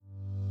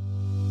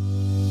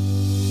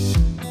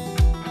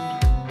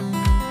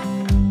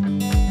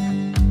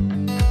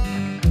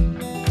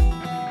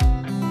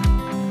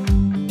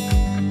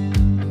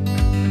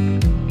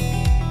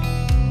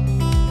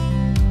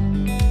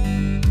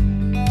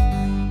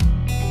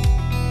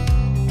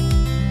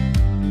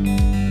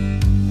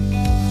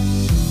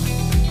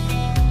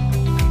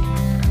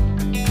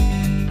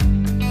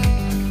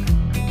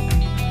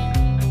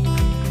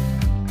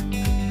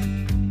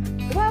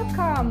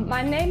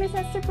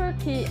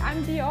Vicky.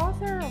 I'm the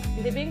author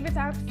of Living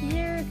Without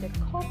Fear, the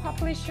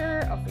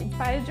co-publisher of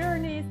Inspired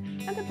Journeys,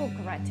 and a book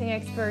writing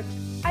expert.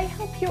 I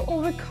help you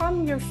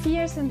overcome your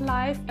fears in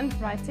life and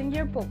writing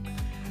your book.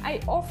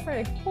 I offer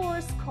a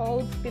course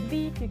called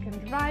Believe You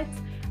Can Write,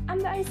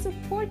 and I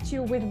support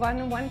you with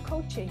one-on-one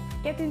coaching.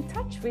 Get in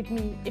touch with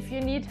me if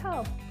you need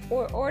help,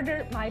 or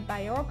order my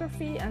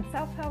biography and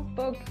self-help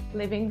book,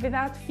 Living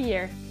Without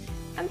Fear.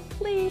 And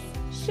please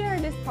share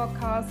this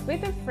podcast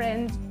with a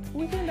friend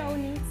who you know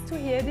needs to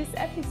hear this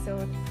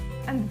episode.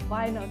 And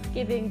why not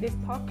giving this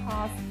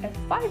podcast a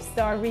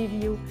 5-star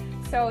review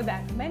so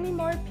that many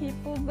more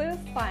people will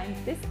find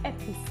this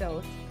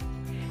episode.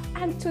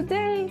 And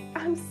today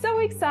I'm so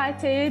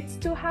excited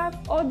to have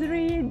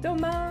Audrey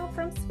Domain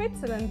from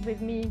Switzerland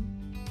with me.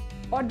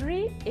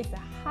 Audrey is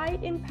a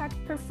high-impact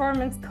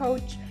performance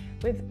coach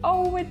with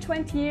over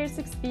 20 years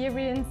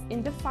experience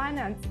in the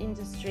finance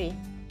industry,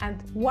 and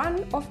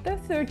one of the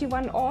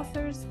 31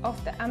 authors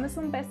of the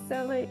Amazon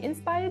bestseller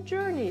Inspired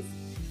Journeys,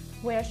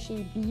 where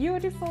she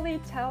beautifully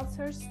tells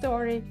her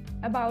story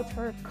about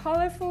her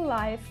colorful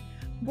life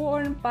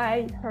born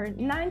by her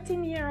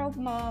 19-year-old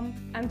mom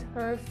and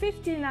her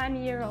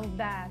 59-year-old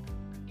dad,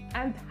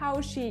 and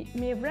how she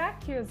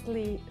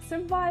miraculously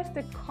survived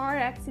a car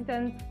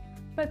accident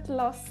but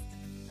lost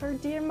her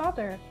dear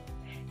mother.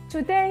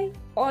 Today,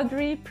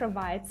 Audrey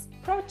provides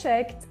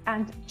project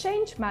and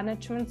change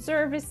management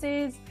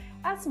services,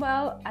 as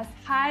well as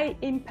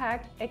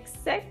high-impact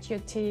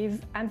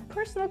executive and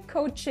personal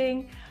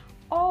coaching,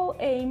 all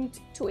aimed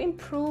to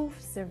improve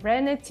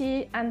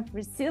serenity and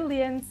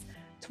resilience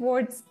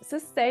towards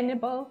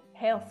sustainable,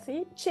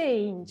 healthy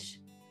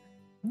change.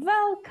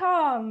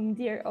 Welcome,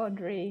 dear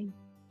Audrey.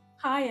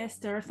 Hi,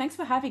 Esther. Thanks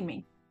for having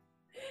me.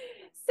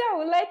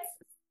 So let's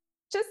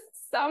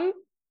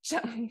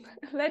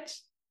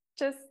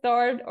just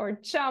start or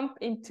jump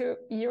into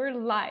your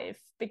life,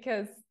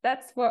 because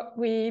that's what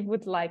we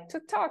would like to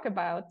talk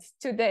about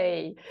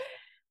today.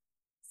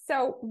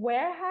 So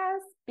where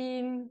has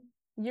been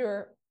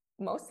your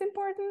most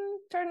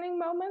important turning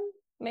moment?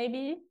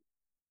 Maybe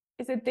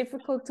is it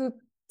difficult to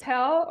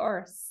tell,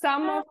 or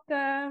some of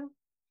the...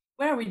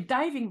 Well, we're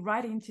diving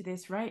right into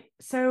this, right?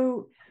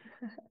 So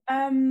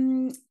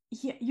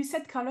you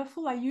said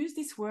colorful. I use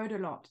this word a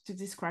lot to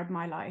describe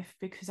my life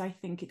because I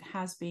think it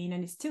has been,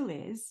 and it still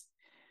is.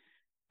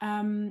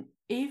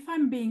 If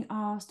I'm being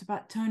asked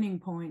about turning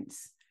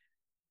points,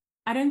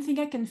 I don't think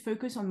I can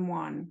focus on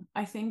one.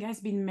 I think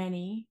there's been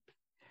many.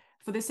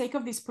 For the sake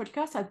of this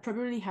podcast, I'd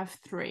probably have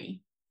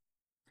 3.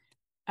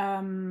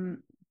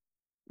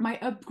 My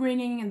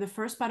upbringing in the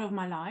first part of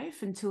my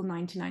life until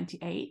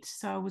 1998.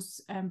 So I was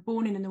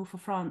born in the north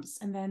of France,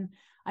 and then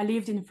I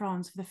lived in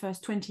France for the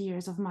first 20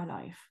 years of my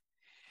life.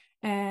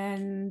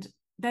 And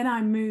then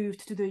I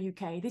moved to the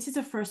UK. This is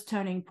the first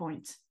turning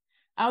point.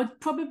 I would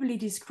probably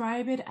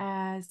describe it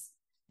as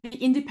the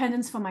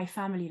independence for my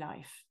family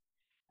life.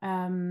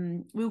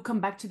 We'll come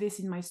back to this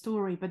in my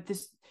story, but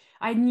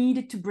I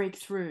needed to break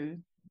through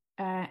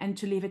and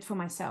to live it for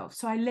myself.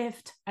 So I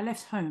left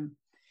home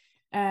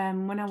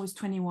when I was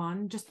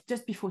 21,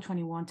 just before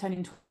 21,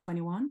 turning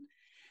 21.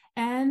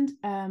 And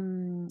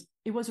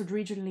it was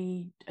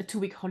originally a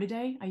 2-week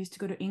holiday. I used to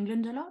go to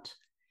England a lot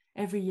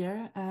every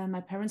year.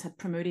 My parents had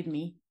promoted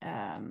me,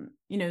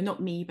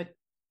 not me, but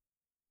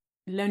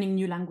learning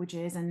new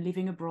languages and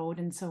living abroad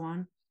and so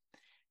on.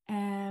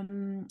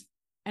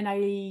 And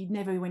I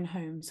never went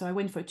home. So I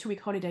went for a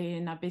 2-week holiday,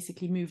 and I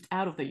basically moved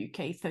out of the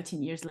UK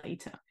 13 years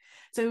later.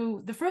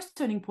 So the first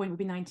turning point would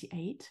be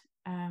 98.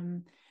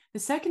 The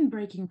second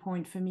breaking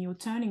point for me, or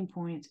turning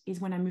point, is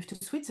when I moved to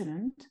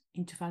Switzerland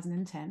in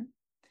 2010.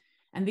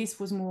 And this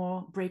was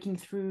more breaking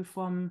through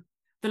from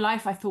the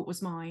life I thought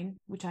was mine,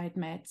 which I had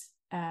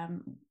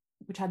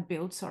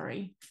built.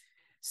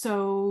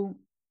 So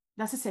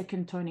that's the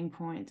second turning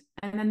point.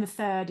 And then the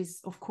third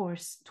is, of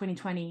course,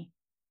 2020,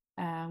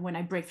 when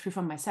I break through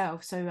from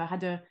myself. So I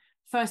had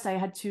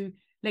to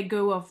let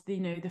go of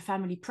the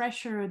family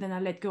pressure. Then I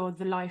let go of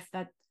the life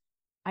that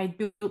I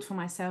built for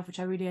myself, which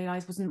I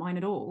realized wasn't mine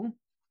at all.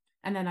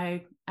 And then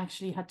I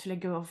actually had to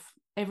let go of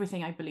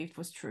everything I believed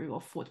was true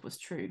or thought was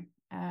true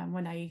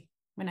when I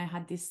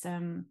had this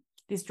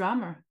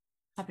drama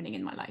happening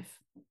in my life.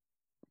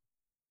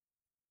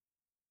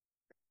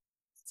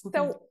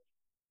 So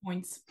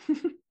points.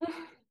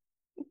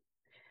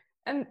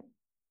 And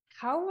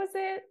how was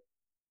it?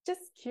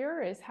 Just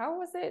curious, how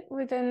was it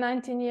with a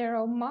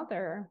 19-year-old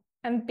mother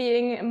and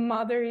being a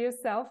mother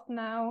yourself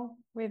now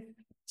with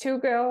 2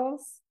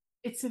 girls?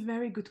 It's a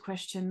very good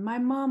question. My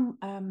mom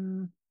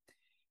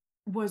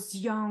was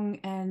young,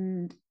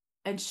 and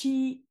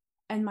she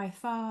and my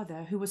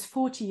father, who was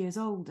 40 years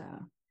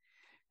older,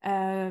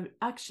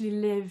 actually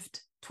lived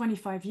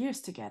 25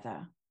 years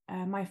together.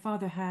 My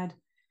father had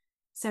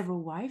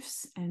several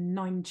wives and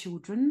 9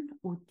 children,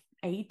 or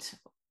 8.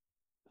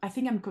 I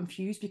think I'm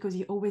confused because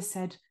he always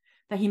said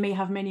that he may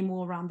have many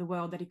more around the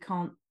world that he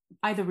can't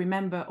either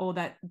remember or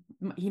that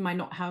he might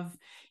not have,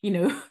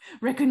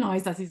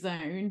 recognized as his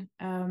own.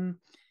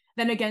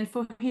 Then again,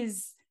 for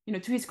his,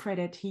 to his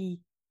credit, he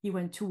he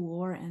went to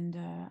war, and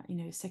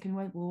Second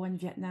World War in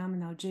Vietnam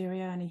and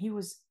Algeria, and he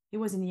was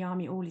in the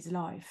army all his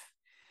life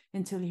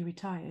until he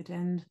retired.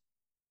 And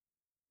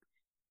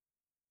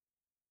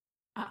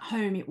at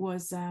home it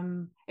was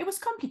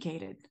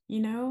complicated,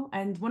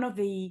 and one of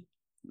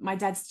my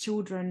dad's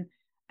children,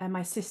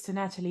 my sister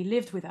Natalie,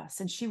 lived with us,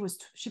 and she was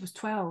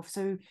 12.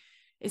 So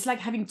it's like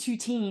having two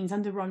teens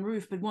under one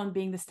roof, but one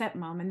being the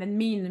stepmom and then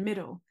me in the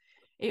middle.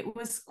 It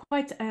was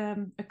quite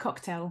a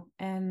cocktail,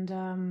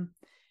 and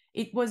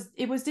it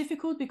was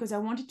difficult because I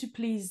wanted to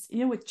please,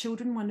 what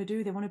children want to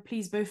do. They want to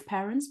please both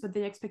parents, but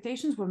the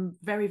expectations were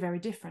very, very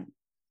different.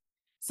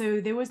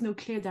 So there was no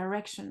clear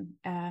direction,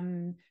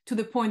 to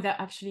the point that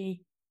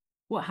actually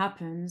what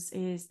happens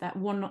is that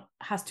one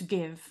has to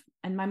give,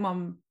 and my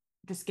mom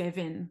just gave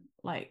in,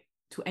 like,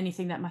 to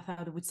anything that my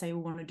father would say or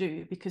want to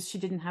do, because she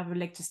didn't have a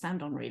leg to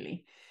stand on,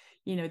 really.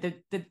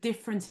 The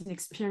difference in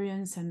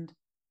experience and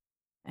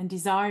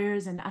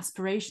desires and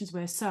aspirations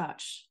were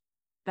such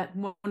that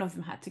one of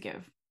them had to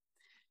give.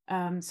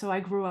 So I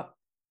grew up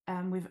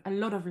with a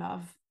lot of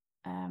love.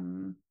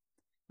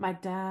 My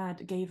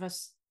dad gave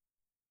us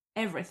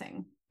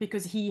everything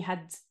because he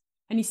had,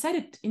 and he said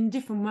it in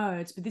different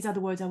words, but these are the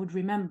words I would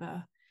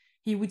remember.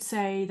 He would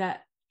say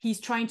that he's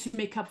trying to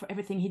make up for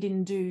everything he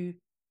didn't do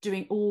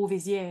during all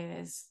these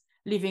years,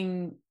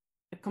 living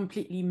a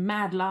completely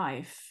mad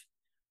life.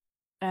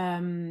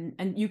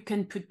 And you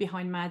can put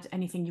behind mad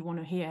anything you want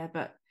to hear,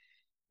 but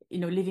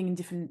living in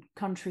different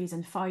countries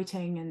and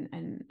fighting,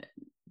 and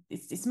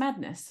it's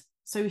madness.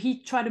 So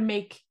he tried to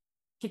make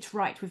it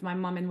right with my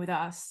mum and with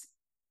us,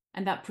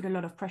 and that put a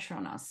lot of pressure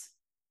on us.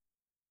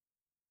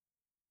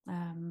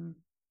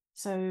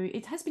 So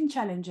it has been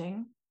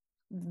challenging,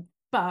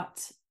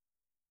 but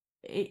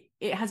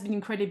it has been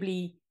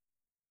incredibly,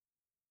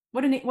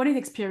 what an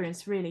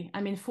experience, really.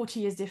 I mean,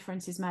 40 years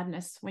difference is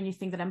madness when you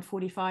think that I'm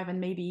 45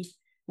 and maybe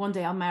one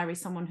day I'll marry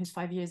someone who's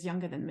 5 years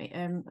younger than me,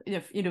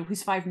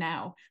 who's 5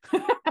 now.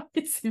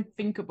 It's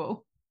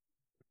unthinkable.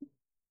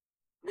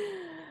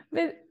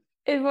 But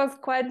it was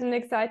quite an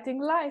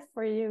exciting life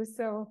for you,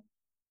 so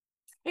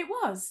it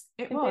was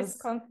this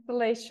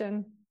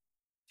constellation.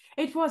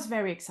 It was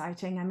very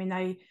exciting. I mean,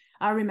 I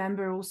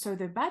remember also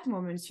the bad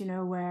moments,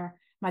 where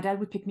my dad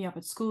would pick me up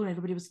at school and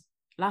everybody was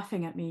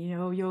laughing at me,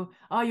 your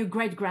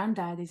great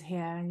granddad is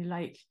here, and you're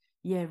like,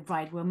 yeah,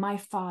 right. Well, my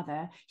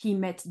father, he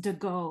met de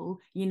Gaulle,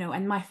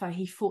 and my father,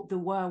 he fought the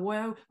war.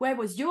 Well, where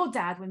was your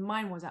dad when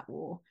mine was at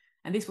war?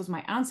 And this was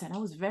my answer, and I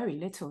was very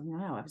little,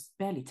 I was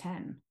barely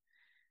 10.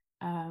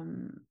 I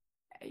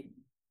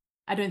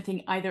don't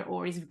think either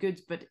or is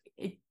good, but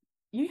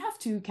you have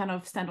to kind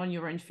of stand on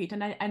your own feet,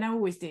 and I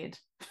always did,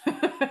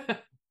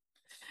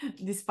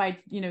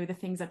 despite the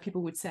things that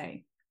people would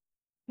say.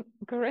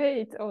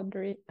 Great,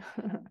 Audrey.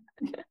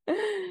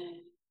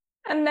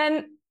 And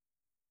then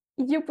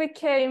you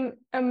became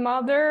a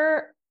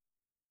mother.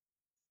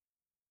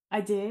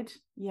 I did,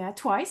 yeah,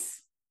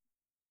 twice.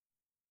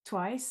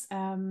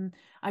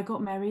 I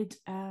got married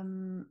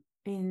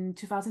in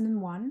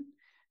 2001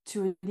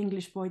 to an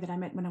English boy that I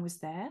met when I was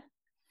there.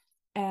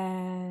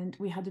 And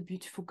we had a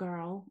beautiful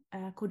girl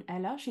called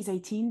Ella. She's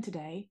 18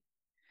 today.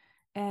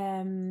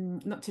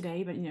 Not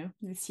today, but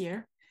this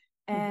year.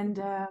 And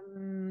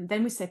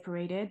then we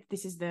separated.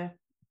 This is the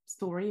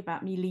story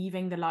about me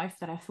leaving the life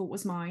that I thought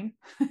was mine.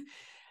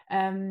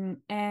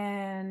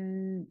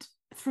 And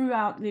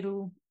throughout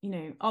little,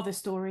 other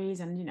stories,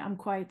 and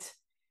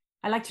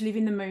I like to live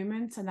in the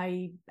moment, and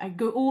I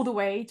go all the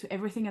way to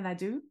everything that I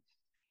do.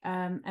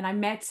 And I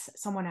met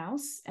someone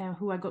else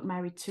who I got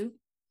married to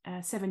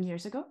 7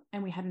 years ago,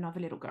 and we had another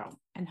little girl,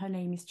 and her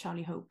name is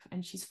Charlie Hope,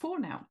 and she's 4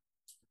 now.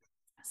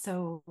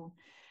 So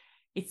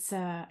it's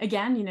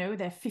again,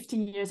 they're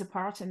 15 years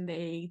apart, and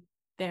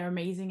they're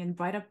amazing and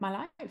bright up my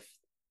life.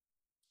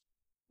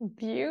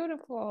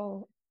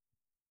 Beautiful.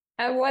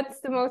 And what's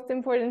the most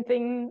important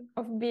thing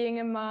of being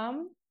a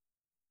mom?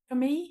 For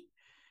me,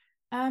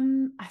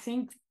 I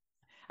think,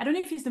 I don't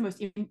know if it's the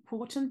most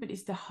important, but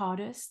it's the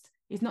hardest,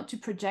 is not to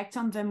project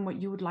on them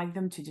what you would like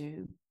them to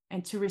do,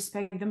 and to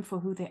respect them for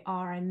who they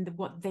are and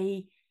what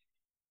they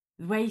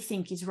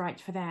think is right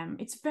for them.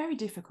 It's very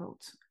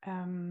difficult.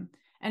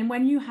 And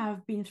when you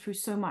have been through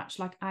so much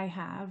like I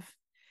have,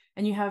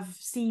 and you have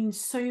seen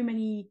so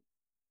many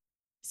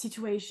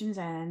situations,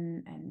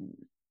 and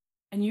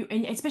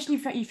especially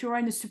if you're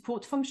in a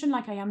support function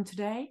like I am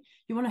today,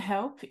 you want to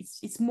help.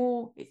 It's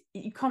more,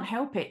 you can't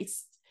help it.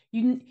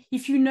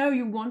 If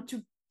you want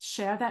to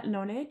share that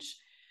knowledge,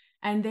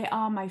 and they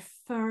are my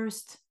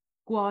first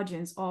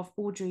guardians of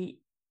Audrey.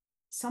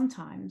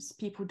 Sometimes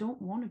people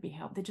don't want to be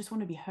helped. They just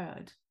want to be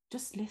heard.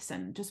 Just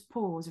listen, just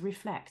pause,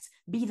 reflect,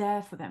 be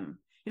there for them.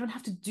 You don't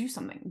have to do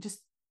something,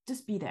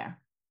 just be there.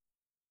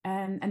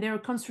 And they're a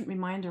constant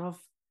reminder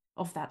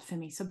of that for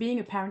me. So being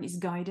a parent is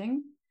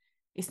guiding,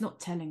 it's not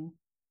telling.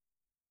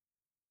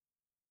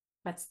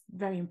 That's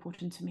very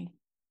important to me.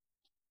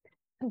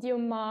 And your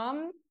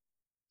mom,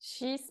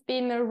 she's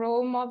been a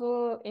role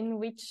model in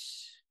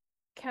which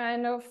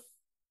kind of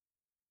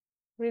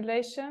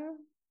relation?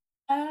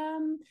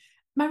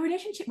 My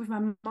relationship with my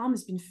mom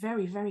has been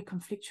very, very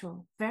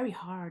conflictual, very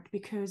hard,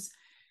 because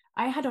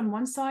I had on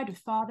one side a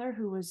father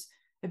who was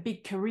a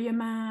big career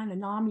man,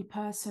 an army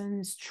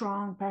person,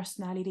 strong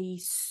personality,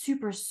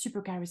 super,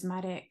 super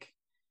charismatic.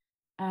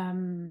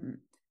 Um,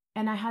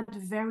 and I had a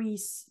very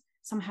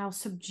somehow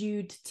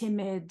subdued,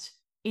 timid,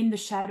 in the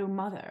shadow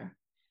mother.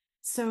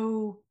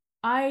 So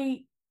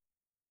I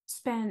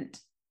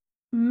spent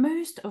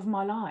most of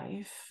my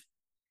life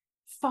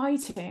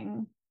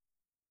fighting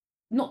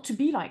not to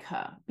be like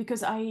her,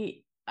 because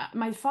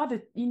my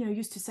father,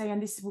 used to say,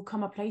 and this will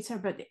come up later,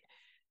 but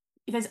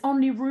there's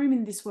only room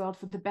in this world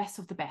for the best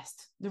of the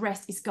best. The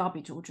rest is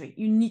garbage, Audrey.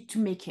 You need to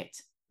make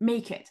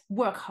it,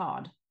 work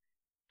hard.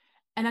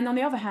 And then on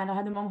the other hand, I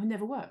had a mom who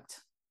never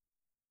worked,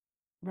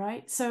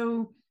 right?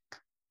 So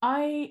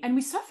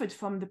we suffered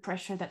from the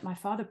pressure that my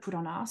father put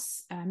on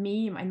us,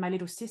 me and my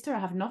little sister. I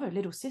have another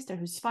little sister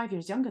who's 5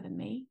 years younger than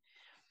me.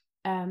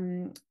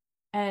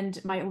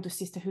 And my older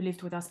sister who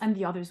lived with us, and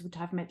the others would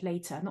have met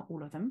later, not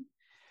all of them.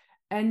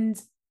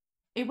 And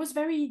it was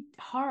very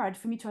hard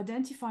for me to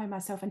identify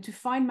myself and to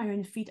find my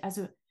own feet as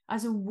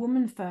a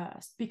woman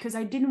first, because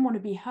I didn't want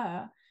to be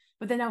her.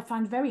 But then I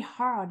found very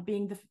hard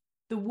being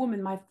the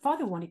woman my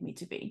father wanted me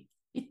to be.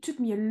 It took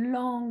me a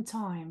long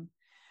time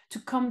to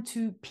come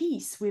to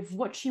peace with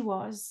what she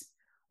was,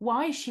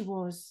 why she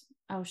was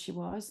how she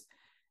was,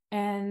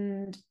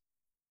 and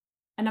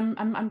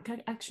I'm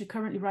actually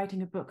currently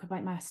writing a book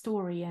about my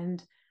story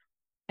and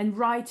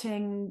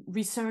writing,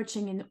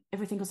 researching, and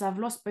everything, because I've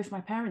lost both my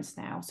parents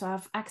now. So I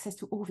have access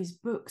to all these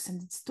books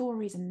and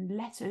stories and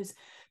letters,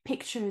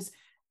 pictures.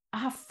 I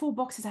have 4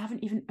 boxes I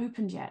haven't even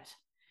opened yet.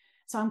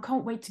 So I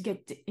can't wait to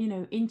get,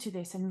 into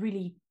this and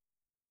really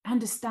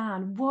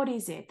understand what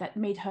is it that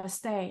made her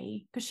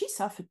stay, because she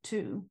suffered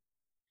too,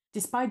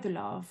 despite the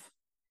love.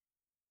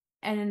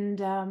 And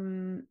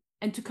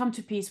to come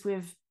to peace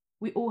with,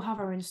 we all have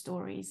our own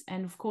stories.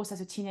 And of course,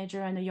 as a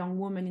teenager and a young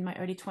woman in my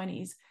early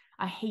 20s,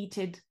 I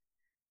hated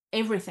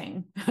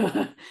everything.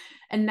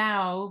 And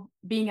now,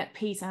 being at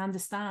peace, I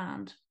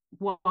understand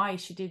why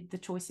she made the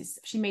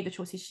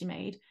choices she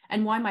made,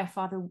 and why my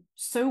father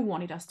so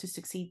wanted us to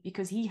succeed,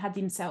 because he had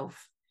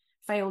himself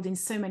failed in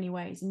so many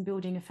ways in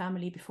building a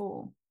family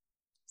before.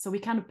 So we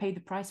kind of paid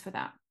the price for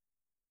that.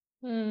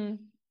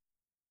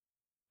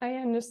 I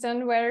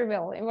understand very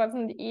well. It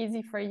wasn't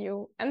easy for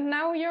you. And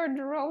now you're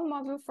the role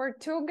model for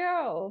 2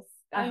 girls.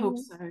 I hope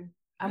so.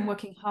 I'm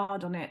working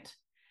hard on it.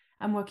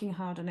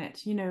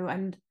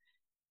 And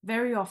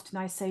very often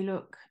I say,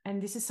 look,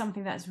 and this is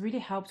something that's really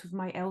helped with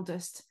my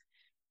eldest.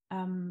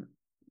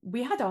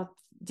 We had our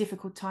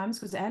difficult times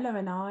because Ella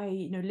and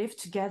I, lived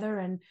together,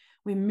 and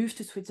we moved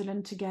to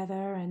Switzerland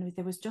together, and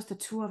there was just the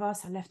 2 of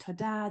us. I left her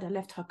dad, I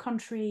left her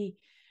country,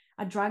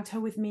 I dragged her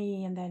with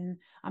me, and then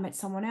I met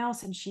someone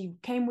else and she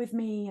came with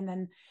me. And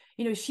then,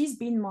 she's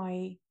been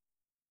my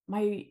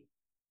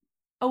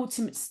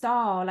ultimate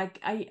star. Like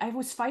I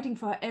was fighting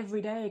for her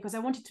every day because I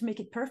wanted to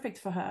make it perfect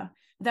for her.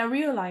 But I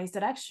realized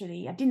that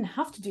actually I didn't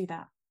have to do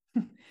that.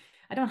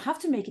 I don't have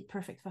to make it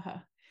perfect for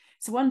her.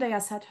 So one day I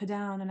sat her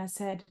down and I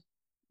said,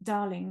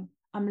 darling,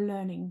 I'm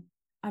learning.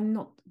 I'm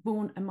not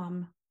born a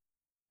mum.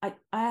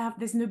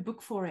 There's no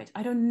book for it.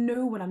 I don't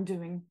know what I'm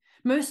doing.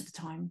 Most of the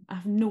time, I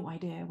have no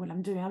idea what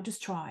I'm doing. I'll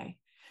just try.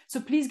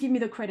 So please give me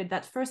the credit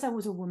that first I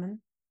was a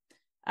woman.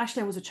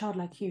 Actually, I was a child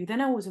like you.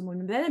 Then I was a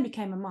woman. Then I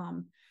became a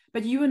mom.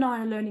 But you and I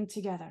are learning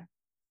together.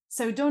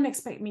 So don't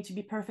expect me to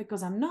be perfect,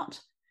 because I'm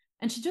not.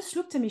 And she just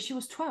looked at me. She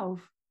was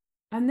 12.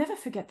 I'll never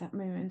forget that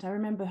moment. I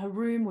remember her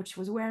room, what she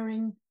was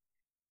wearing.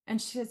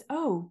 And she says,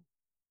 oh,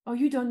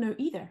 you don't know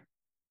either.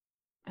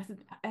 I said,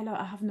 Ella,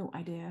 I have no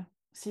idea.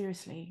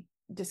 Seriously,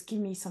 just give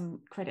me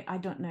some credit. I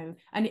don't know.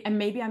 And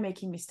maybe I'm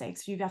making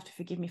mistakes. You have to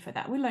forgive me for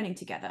that. We're learning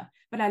together.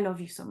 But I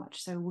love you so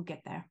much. So we'll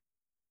get there.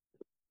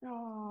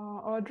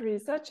 Oh, Audrey,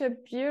 such a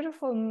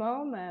beautiful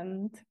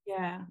moment.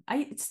 Yeah,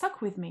 it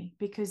stuck with me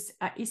because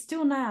it's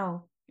still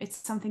now. It's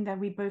something that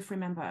we both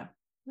remember.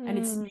 And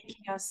it's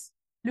making us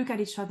look at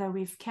each other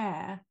with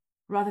care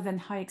rather than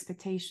high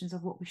expectations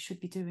of what we should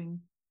be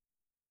doing.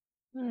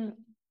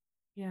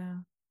 Yeah,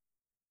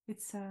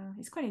 it's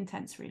quite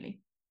intense,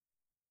 really.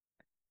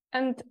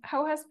 And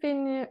how has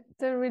been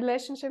the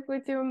relationship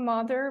with your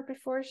mother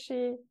before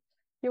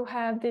you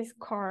had this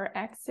car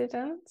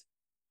accident?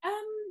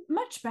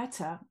 Much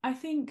better. I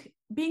think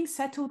being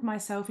settled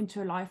myself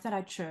into a life that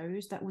I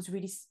chose, that was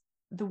really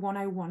the one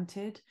I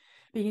wanted,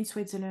 being in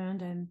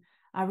Switzerland, and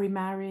I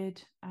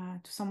remarried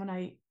to someone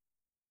I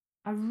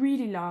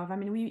really love. I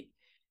mean,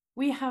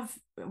 we have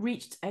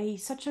reached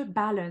such a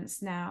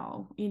balance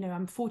now.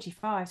 I'm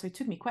 45, so it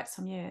took me quite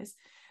some years,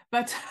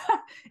 but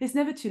it's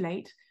never too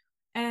late.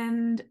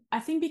 And I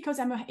think because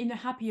I'm in a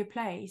happier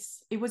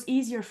place, it was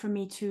easier for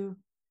me to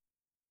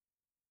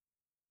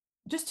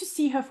just to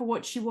see her for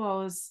what she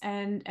was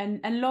and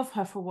love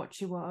her for what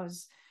she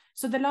was.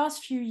 So the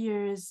last few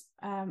years,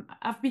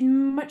 I've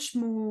been much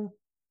more,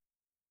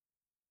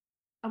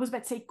 I was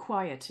about to say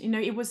quiet.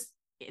 There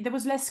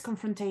was less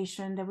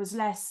confrontation. There was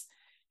less,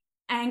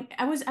 I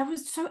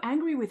was so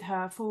angry with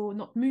her for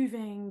not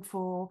moving,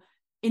 for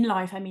in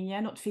life. I mean, yeah,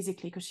 not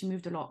physically because she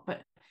moved a lot,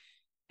 but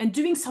and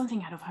doing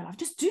something out of her life.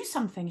 Just do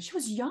something. She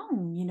was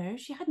young, you know.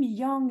 She had me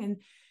young,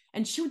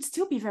 and she would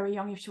still be very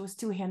young if she was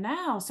still here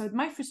now. So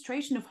my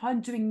frustration of her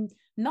doing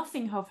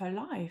nothing of her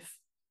life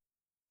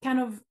kind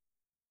of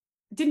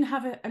didn't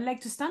have a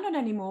leg to stand on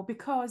anymore,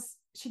 because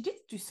she did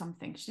do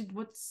something. She did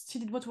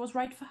what was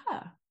right for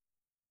her.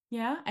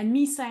 Yeah. And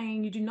me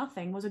saying you do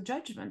nothing was a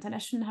judgment, and I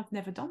shouldn't have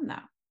never done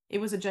that. It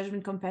was a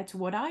judgment compared to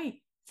what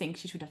I think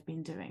she should have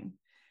been doing.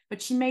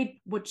 But she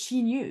made what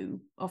she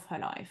knew of her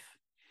life.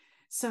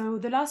 So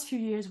the last few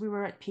years we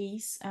were at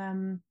peace,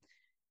 and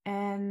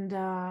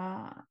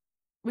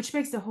which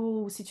makes the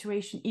whole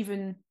situation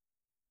even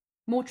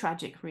more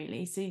tragic,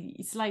 really. So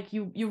it's like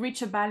you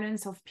reach a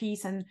balance of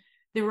peace, and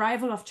the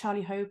arrival of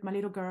Charlie Hope, my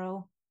little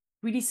girl,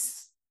 really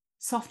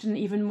softened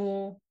even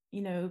more,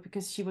 you know,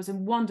 because she was a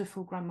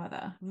wonderful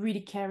grandmother,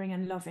 really caring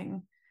and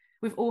loving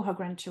with all her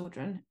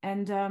grandchildren.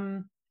 And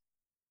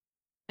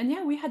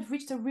yeah, we had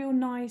reached a real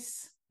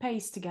nice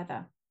pace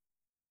together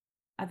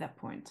at that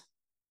point.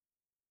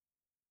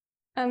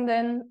 And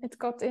then it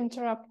got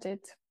interrupted.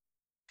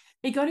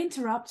 It got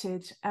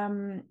interrupted.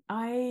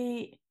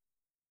 I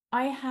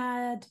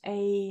had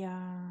a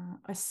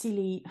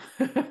silly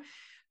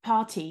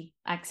party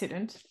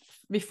accident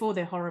before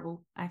the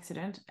horrible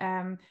accident.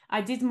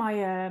 I did my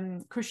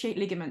cruciate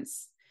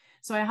ligaments,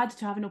 so I had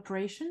to have an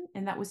operation,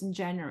 and that was in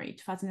January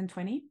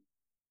 2020.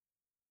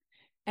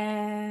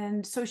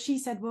 And so she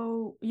said,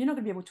 "Well, you're not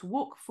going to be able to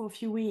walk for a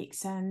few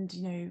weeks, and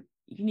you know,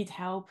 you need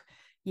help."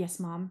 Yes,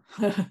 mom.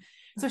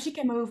 So she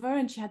came over,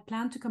 and she had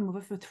planned to come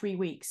over for 3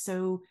 weeks.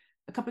 So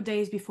a couple of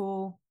days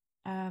before,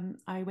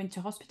 I went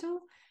to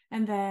hospital,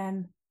 and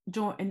then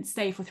join and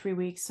stay for 3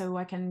 weeks so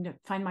I can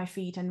find my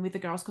feet and with the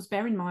girls. Because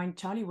bear in mind,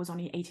 Charlie was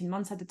only 18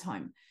 months at the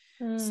time.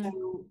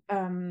 So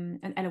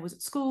and Ella was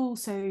at school,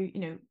 so you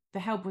know, the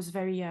help was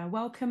very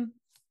welcome.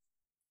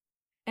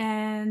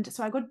 And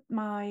so I got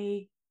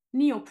my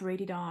knee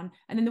operated on,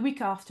 and then the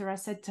week after I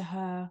said to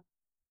her,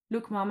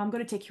 "Look, mom, I'm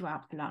going to take you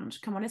out for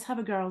lunch. Come on, let's have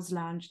a girls'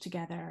 lunch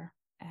together."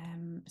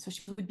 So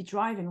she would be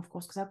driving, of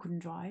course, because I couldn't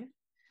drive.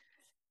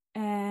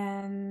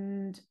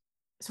 And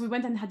so we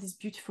went and had this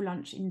beautiful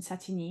lunch in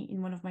Satigny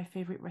in one of my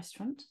favorite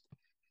restaurants.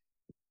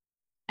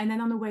 And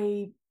then on the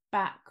way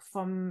back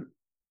from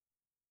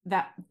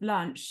that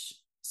lunch,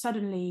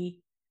 suddenly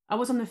I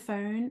was on the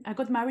phone. I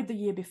got married the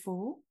year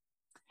before,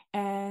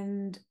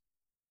 and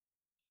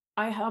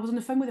I was on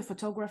the phone with a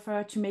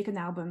photographer to make an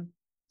album.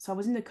 So I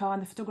was in the car,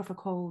 and the photographer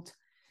called.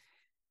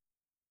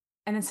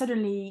 And then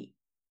suddenly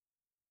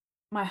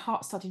my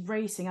heart started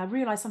racing. I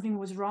realized something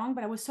was wrong,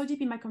 but I was so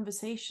deep in my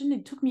conversation,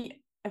 it took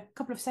me a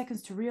couple of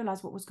seconds to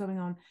realize what was going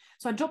on.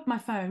 So I dropped my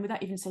phone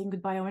without even saying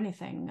goodbye or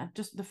anything.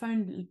 The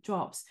phone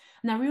drops,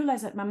 and I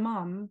realized that my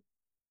mom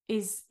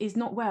is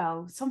not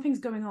well. Something's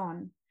going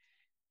on.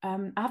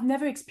 I've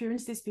never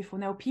experienced this before.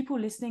 Now, people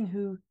listening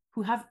who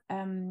have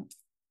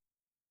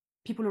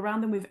people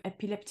around them with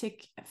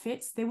epileptic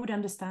fits, they would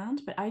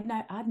understand, but I'd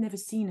never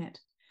seen it.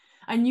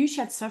 I knew she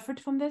had suffered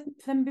from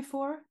them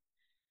before.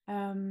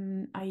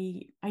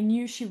 I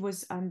knew she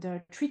was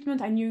under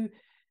treatment. I knew,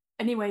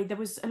 anyway, there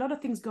was a lot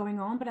of things going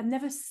on, but I'd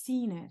never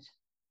seen it.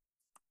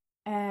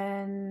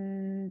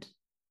 And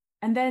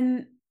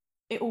then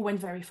it all went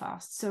very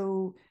fast.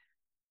 So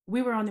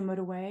we were on the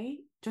motorway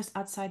just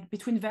outside,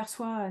 between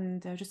Versoix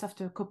and just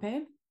after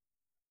Coppet.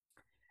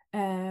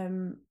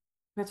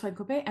 Versoix and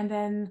Coppet. And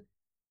then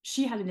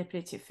she had an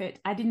epileptic fit.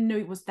 I didn't know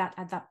it was that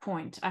at that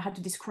point. I had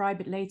to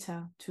describe it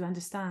later to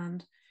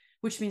understand,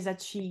 which means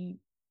that she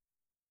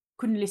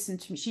couldn't listen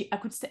to me. I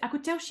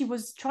could tell she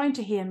was trying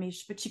to hear me,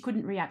 but she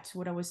couldn't react to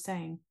what I was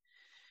saying.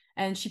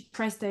 And she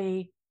pressed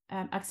a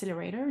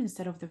accelerator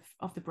instead of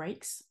the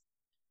brakes.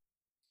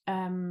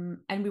 And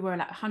we were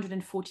like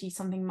 140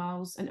 something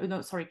miles, and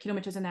no, sorry,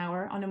 kilometers an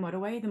hour on a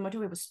motorway. The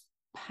motorway was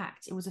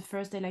packed. It was a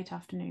Thursday late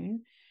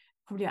afternoon,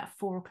 probably at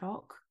 4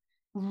 o'clock,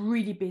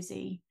 really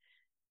busy.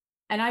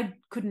 And I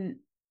couldn't,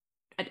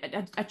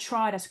 I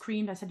tried, I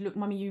screamed, I said, "Look,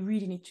 mommy, you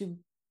really need to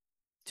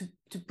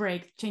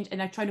brake, change."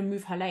 And I tried to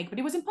move her leg, but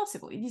it was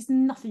impossible. It is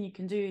nothing you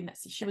can do. And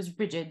she was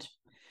rigid.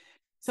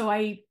 So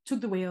I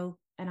took the wheel,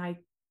 and I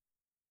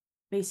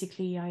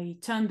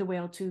turned the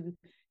wheel to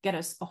get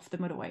us off the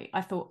motorway.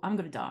 I thought, I'm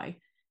going to die.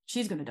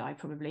 She's going to die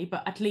probably,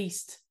 but at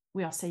least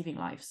we are saving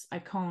lives. I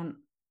can't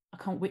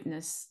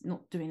witness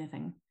not do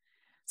anything.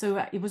 So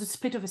it was a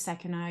split of a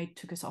second. I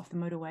took us off the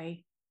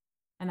motorway,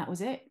 and that was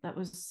it. That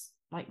was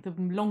like the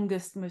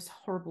longest, most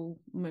horrible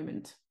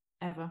moment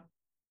ever.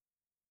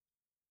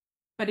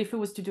 But if it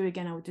was to do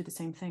again, I would do the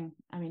same thing.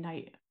 I mean,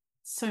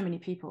 so many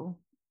people,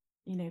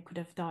 you know, could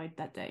have died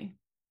that day.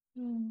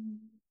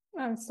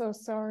 I'm so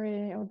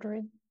sorry,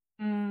 Audrey.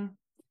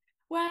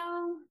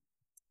 Well,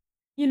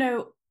 you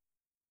know,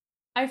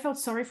 I felt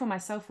sorry for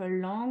myself for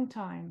a long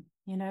time,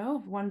 you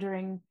know,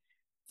 wondering,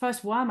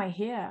 first, why am I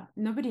here?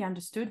 Nobody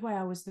understood why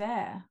I was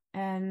there.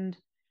 And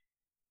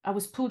I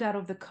was pulled out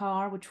of the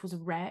car, which was a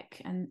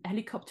wreck, and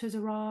helicopters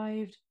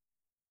arrived,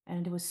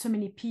 and there was so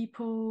many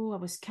people. I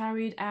was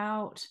carried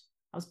out.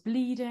 I was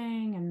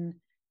bleeding, and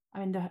I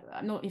mean,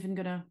 I'm not even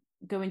gonna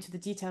go into the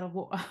detail of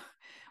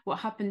what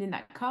happened in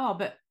that car,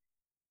 but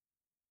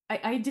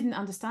I didn't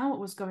understand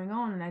what was going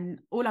on, and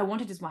all I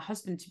wanted is my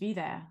husband to be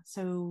there.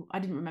 So I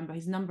didn't remember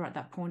his number at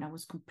that point. I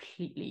was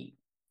completely,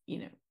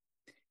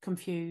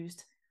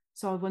 confused.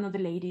 So one of the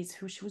ladies,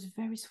 she was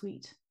very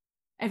sweet.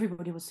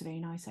 Everybody was very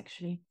nice,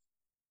 actually.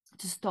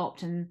 Just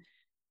stopped, and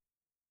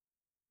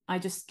I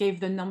just gave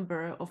the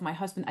number of my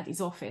husband at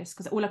his office,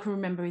 because all I can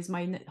remember is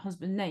my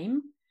husband's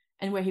name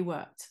and where he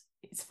worked.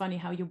 It's funny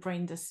how your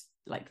brain does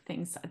like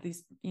things at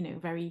these,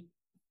 very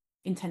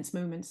intense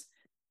moments.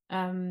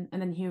 And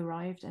then he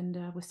arrived and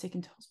was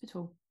taken to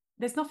hospital.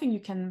 There's nothing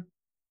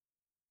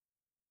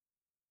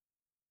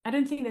I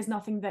don't think there's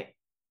nothing that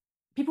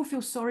people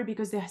feel sorry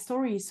because their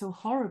story is so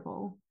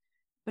horrible.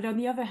 But on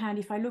the other hand,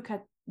 if I look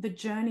at the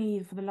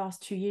journey for the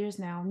last 2 years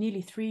now,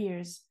 nearly 3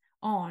 years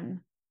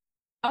on,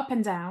 up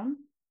and down,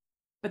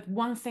 but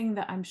one thing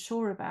that I'm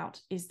sure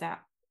about is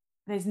that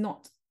there's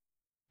not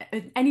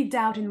any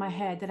doubt in my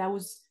head that I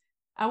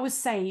was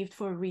saved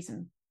for a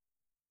reason.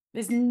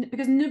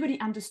 Because nobody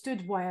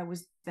understood why I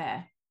was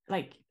there.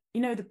 Like,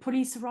 the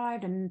police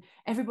arrived and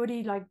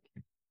everybody, like,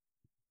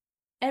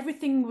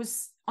 everything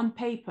was on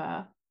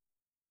paper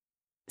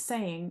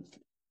saying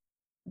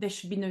there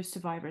should be no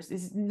survivors.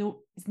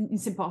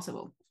 It's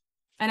impossible.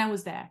 And I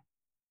was there.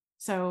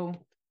 So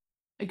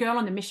a girl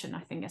on a mission,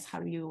 I think, is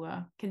how you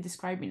can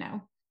describe me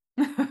now.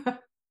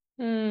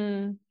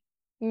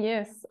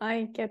 Yes,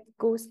 I get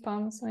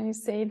goosebumps when you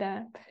say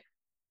that.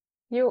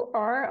 You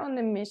are on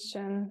a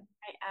mission.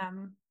 I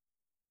am.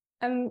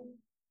 And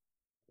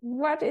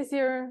what is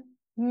your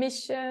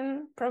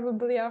mission?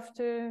 Probably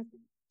after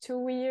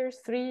 2 years,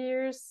 3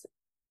 years,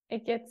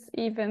 it gets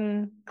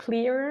even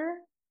clearer.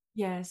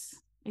 Yes,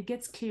 it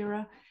gets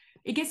clearer.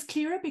 It gets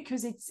clearer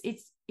because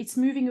it's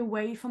moving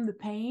away from the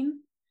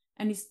pain,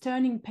 and it's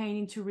turning pain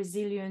into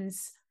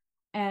resilience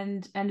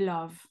and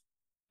love.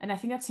 And I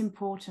think that's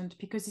important,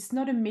 because it's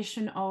not a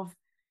mission of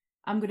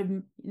I'm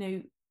gonna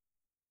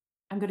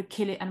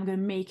kill it and I'm gonna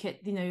make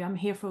it, I'm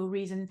here for a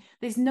reason.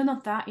 There's none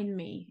of that in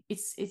me.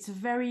 It's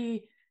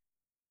very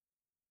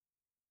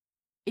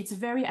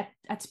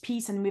at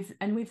peace and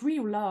with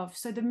real love.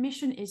 So the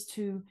mission is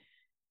to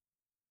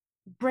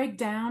break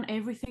down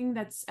everything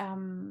that's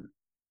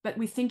that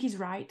we think is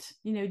right,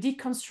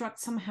 deconstruct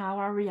somehow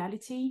our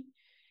reality,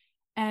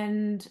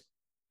 and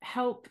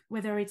help,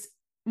 whether it's,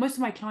 most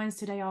of my clients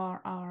today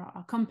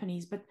are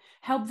companies, but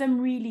help them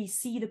really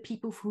see the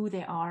people for who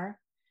they are,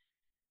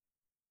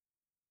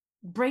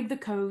 break the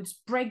codes,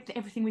 break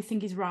everything we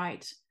think is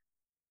right,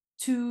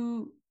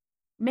 to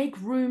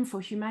make room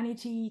for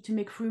humanity, to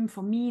make room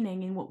for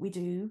meaning in what we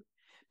do.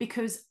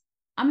 Because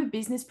I'm a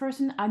business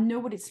person. I know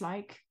what it's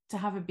like to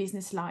have a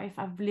business life.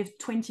 I've lived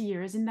 20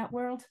 years in that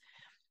world,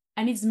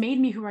 and it's made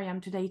me who I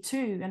am today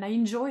too. And I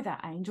enjoy that.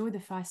 I enjoy the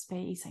fast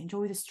pace. I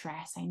enjoy the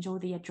stress. I enjoy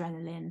the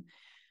adrenaline.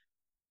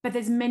 But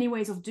there's many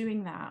ways of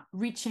doing that,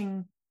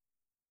 reaching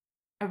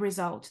a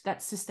result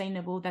that's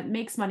sustainable, that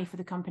makes money for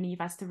the company. If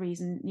that's the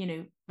reason,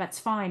 that's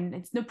fine.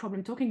 It's no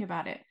problem talking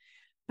about it.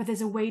 But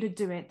there's a way to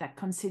do it that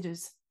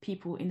considers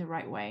people in the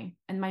right way.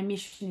 And my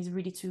mission is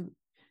really to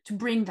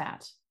bring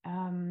that.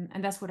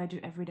 And that's what I do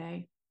every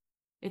day.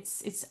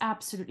 It's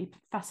absolutely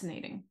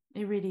fascinating.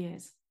 It really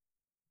is.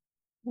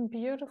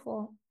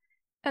 Beautiful.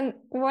 And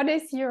what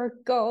is your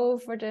goal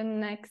for the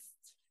next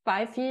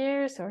 5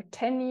 years or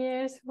 10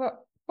 years?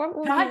 What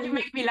would you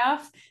make me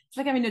laugh. It's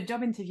like I'm in a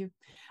job interview.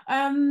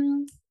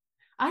 I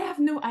have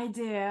no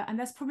idea, and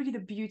that's probably the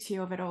beauty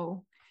of it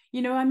all.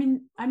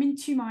 I'm in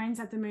two minds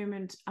at the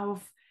moment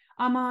of,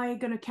 am I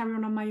going to carry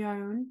on my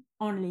own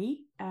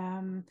only?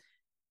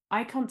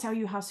 I can't tell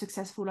you how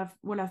successful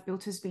what I've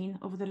built has been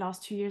over the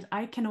last 2 years.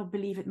 I cannot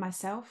believe it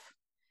myself.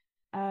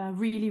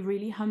 Really,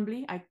 really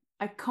humbly, I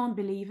can't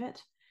believe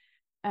it.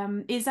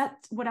 Is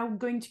that what I'm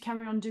going to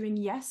carry on doing?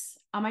 Yes.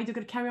 Am I going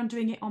to carry on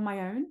doing it on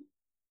my own?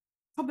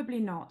 Probably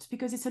not,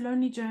 because it's a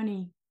lonely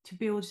journey to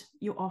build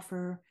your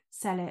offer,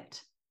 sell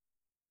it,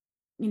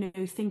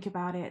 think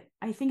about it.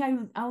 I think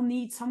I'll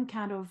need some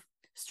kind of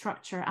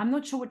structure. I'm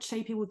not sure what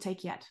shape it will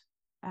take yet.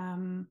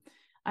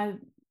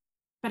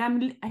 But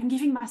I'm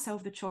giving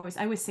myself the choice.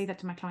 I always say that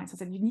to my clients. I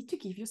said, you need to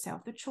give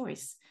yourself the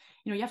choice.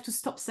 You have to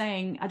stop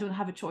saying I don't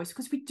have a choice,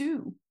 because we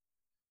do.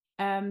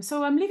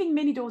 So I'm leaving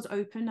many doors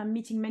open. I'm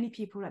meeting many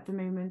people at the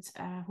moment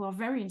who are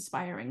very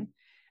inspiring.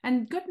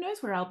 And God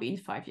knows where I'll be in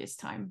 5 years'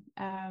 time.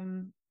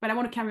 But I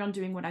want to carry on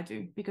doing what I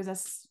do, because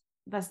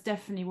that's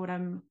definitely what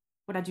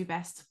I do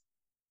best.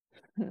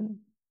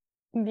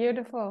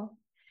 Beautiful.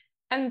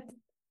 And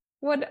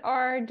what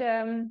are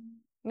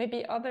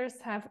maybe others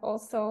have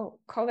also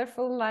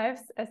colorful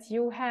lives as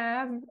you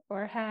have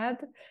or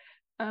had?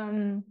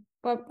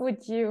 What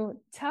would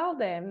you tell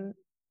them?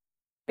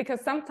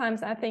 Because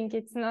sometimes I think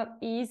it's not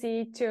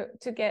easy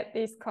to get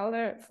this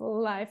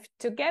colorful life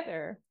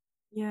together.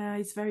 Yeah,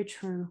 it's very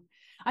true.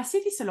 I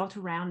see this a lot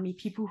around me,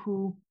 people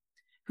who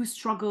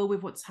struggle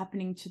with what's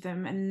happening to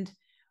them. And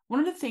one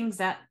of the things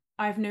that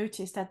I've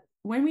noticed, that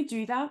when we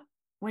do that,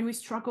 when we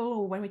struggle,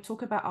 or when we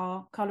talk about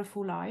our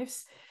colorful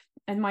lives,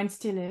 and mine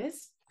still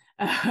is,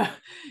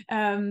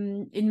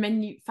 in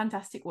many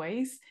fantastic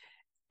ways.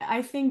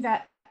 I think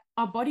that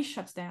our body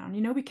shuts down.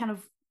 You know, we kind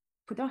of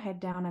put our head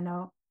down and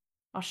our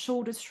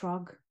shoulders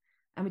shrug,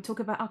 and we talk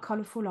about our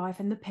colorful life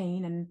and the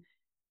pain.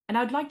 And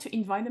I'd like to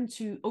invite them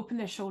to open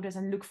their shoulders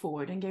and look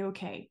forward and go,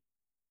 okay,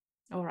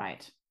 all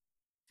right.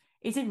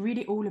 Is it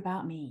really all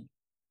about me?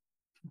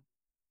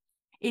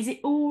 Is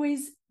it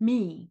always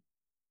me?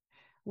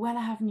 Well,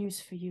 I have news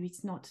for you.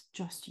 It's not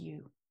just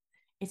you.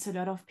 It's a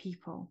lot of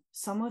people.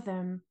 Some of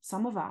them,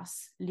 some of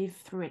us live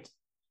through it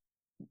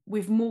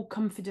with more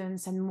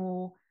confidence and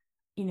more,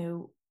 you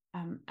know,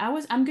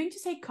 I'm going to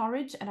say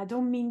courage, and I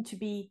don't mean to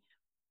be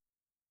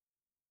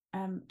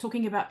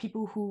talking about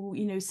people who,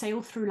 you know,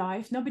 sail through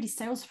life. Nobody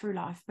sails through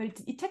life, but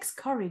it takes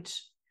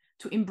courage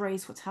to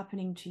embrace what's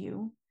happening to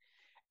you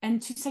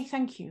and to say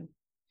thank you.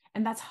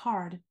 And that's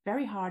hard,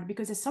 very hard,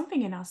 because there's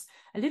something in us,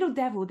 a little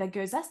devil that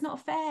goes, that's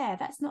not fair,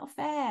 that's not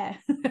fair.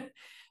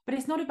 But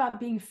it's not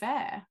about being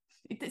fair.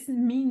 It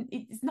doesn't mean,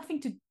 it's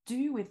nothing to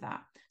do with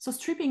that. So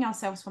stripping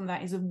ourselves from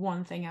that is the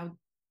one thing I would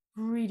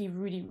really,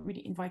 really,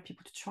 really invite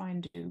people to try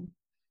and do.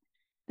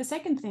 The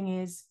second thing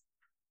is,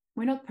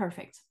 we're not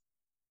perfect.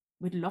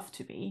 We'd love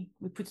to be.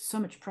 We put so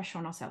much pressure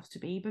on ourselves to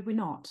be, but we're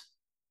not.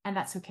 And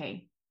that's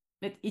okay.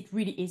 It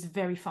really is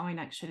very fine,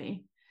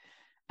 actually.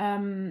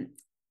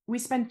 We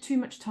spend too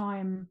much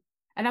time,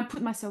 and I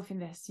put myself in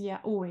this,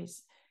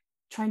 always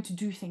trying to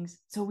do things.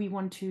 So we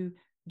want to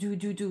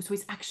do. So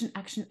it's action,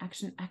 action,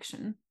 action,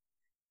 action.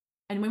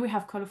 And when we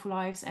have colorful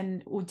lives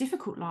or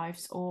difficult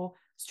lives or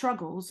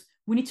struggles,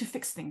 we need to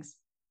fix things.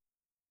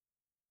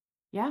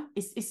 Yeah,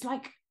 it's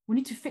like we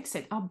need to fix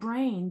it. Our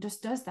brain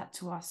just does that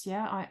to us.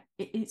 Yeah,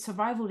 it's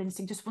survival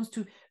instinct, just wants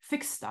to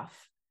fix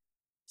stuff.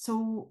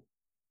 So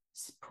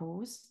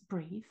pause,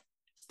 breathe,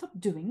 stop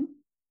doing,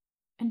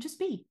 and just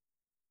be.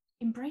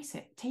 Embrace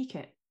it, take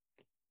it.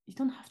 You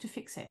don't have to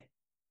fix it.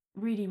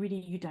 Really, really,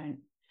 you don't.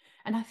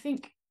 And I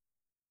think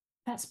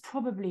that's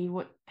probably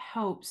what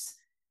helps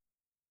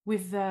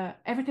with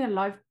everything that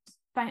life,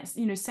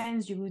 you know,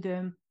 sends you,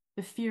 the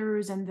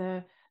fears and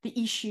the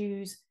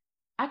issues.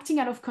 Acting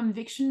out of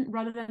conviction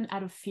rather than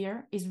out of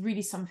fear is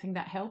really something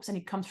that helps, and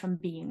it comes from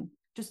being.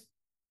 Just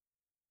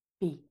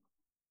be.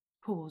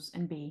 Pause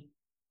and be.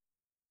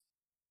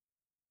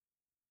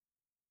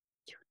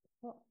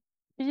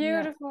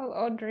 Beautiful,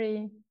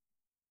 Audrey.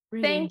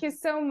 Really. Thank you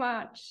so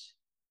much.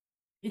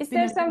 It's Is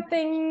there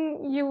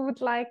something you would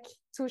like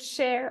to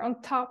share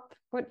on top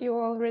what you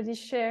already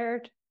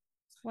shared?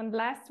 One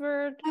last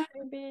word,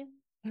 maybe?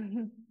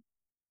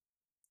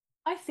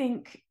 I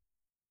think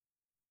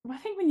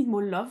we need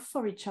more love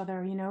for each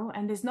other, you know,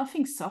 and there's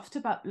nothing soft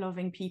about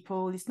loving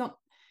people. It's not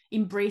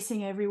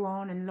embracing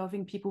everyone and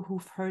loving people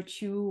who've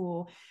hurt you,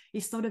 or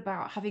it's not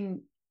about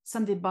having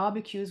Sunday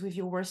barbecues with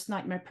your worst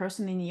nightmare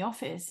person in the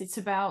office. It's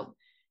about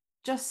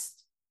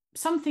just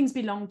some things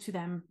belong to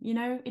them, you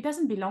know, it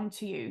doesn't belong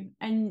to you.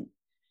 And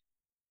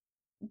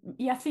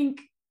I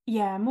think,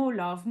 more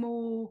love,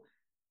 more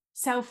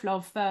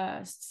self-love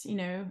first, you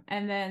know,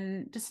 and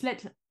then just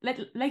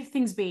let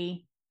things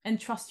be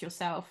and trust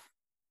yourself.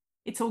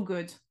 It's all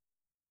good.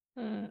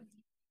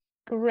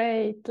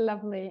 Great,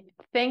 lovely.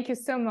 Thank you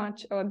so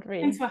much, Audrey.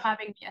 Thanks for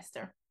having me,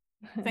 Esther.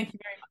 Thank you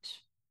very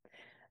much.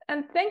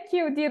 And thank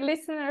you, dear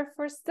listener,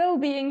 for still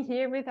being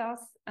here with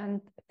us.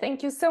 And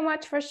thank you so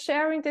much for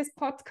sharing this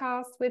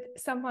podcast with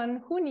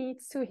someone who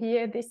needs to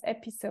hear this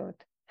episode.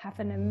 Have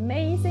an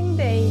amazing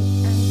day,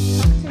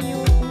 and talk to you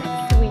next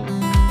time.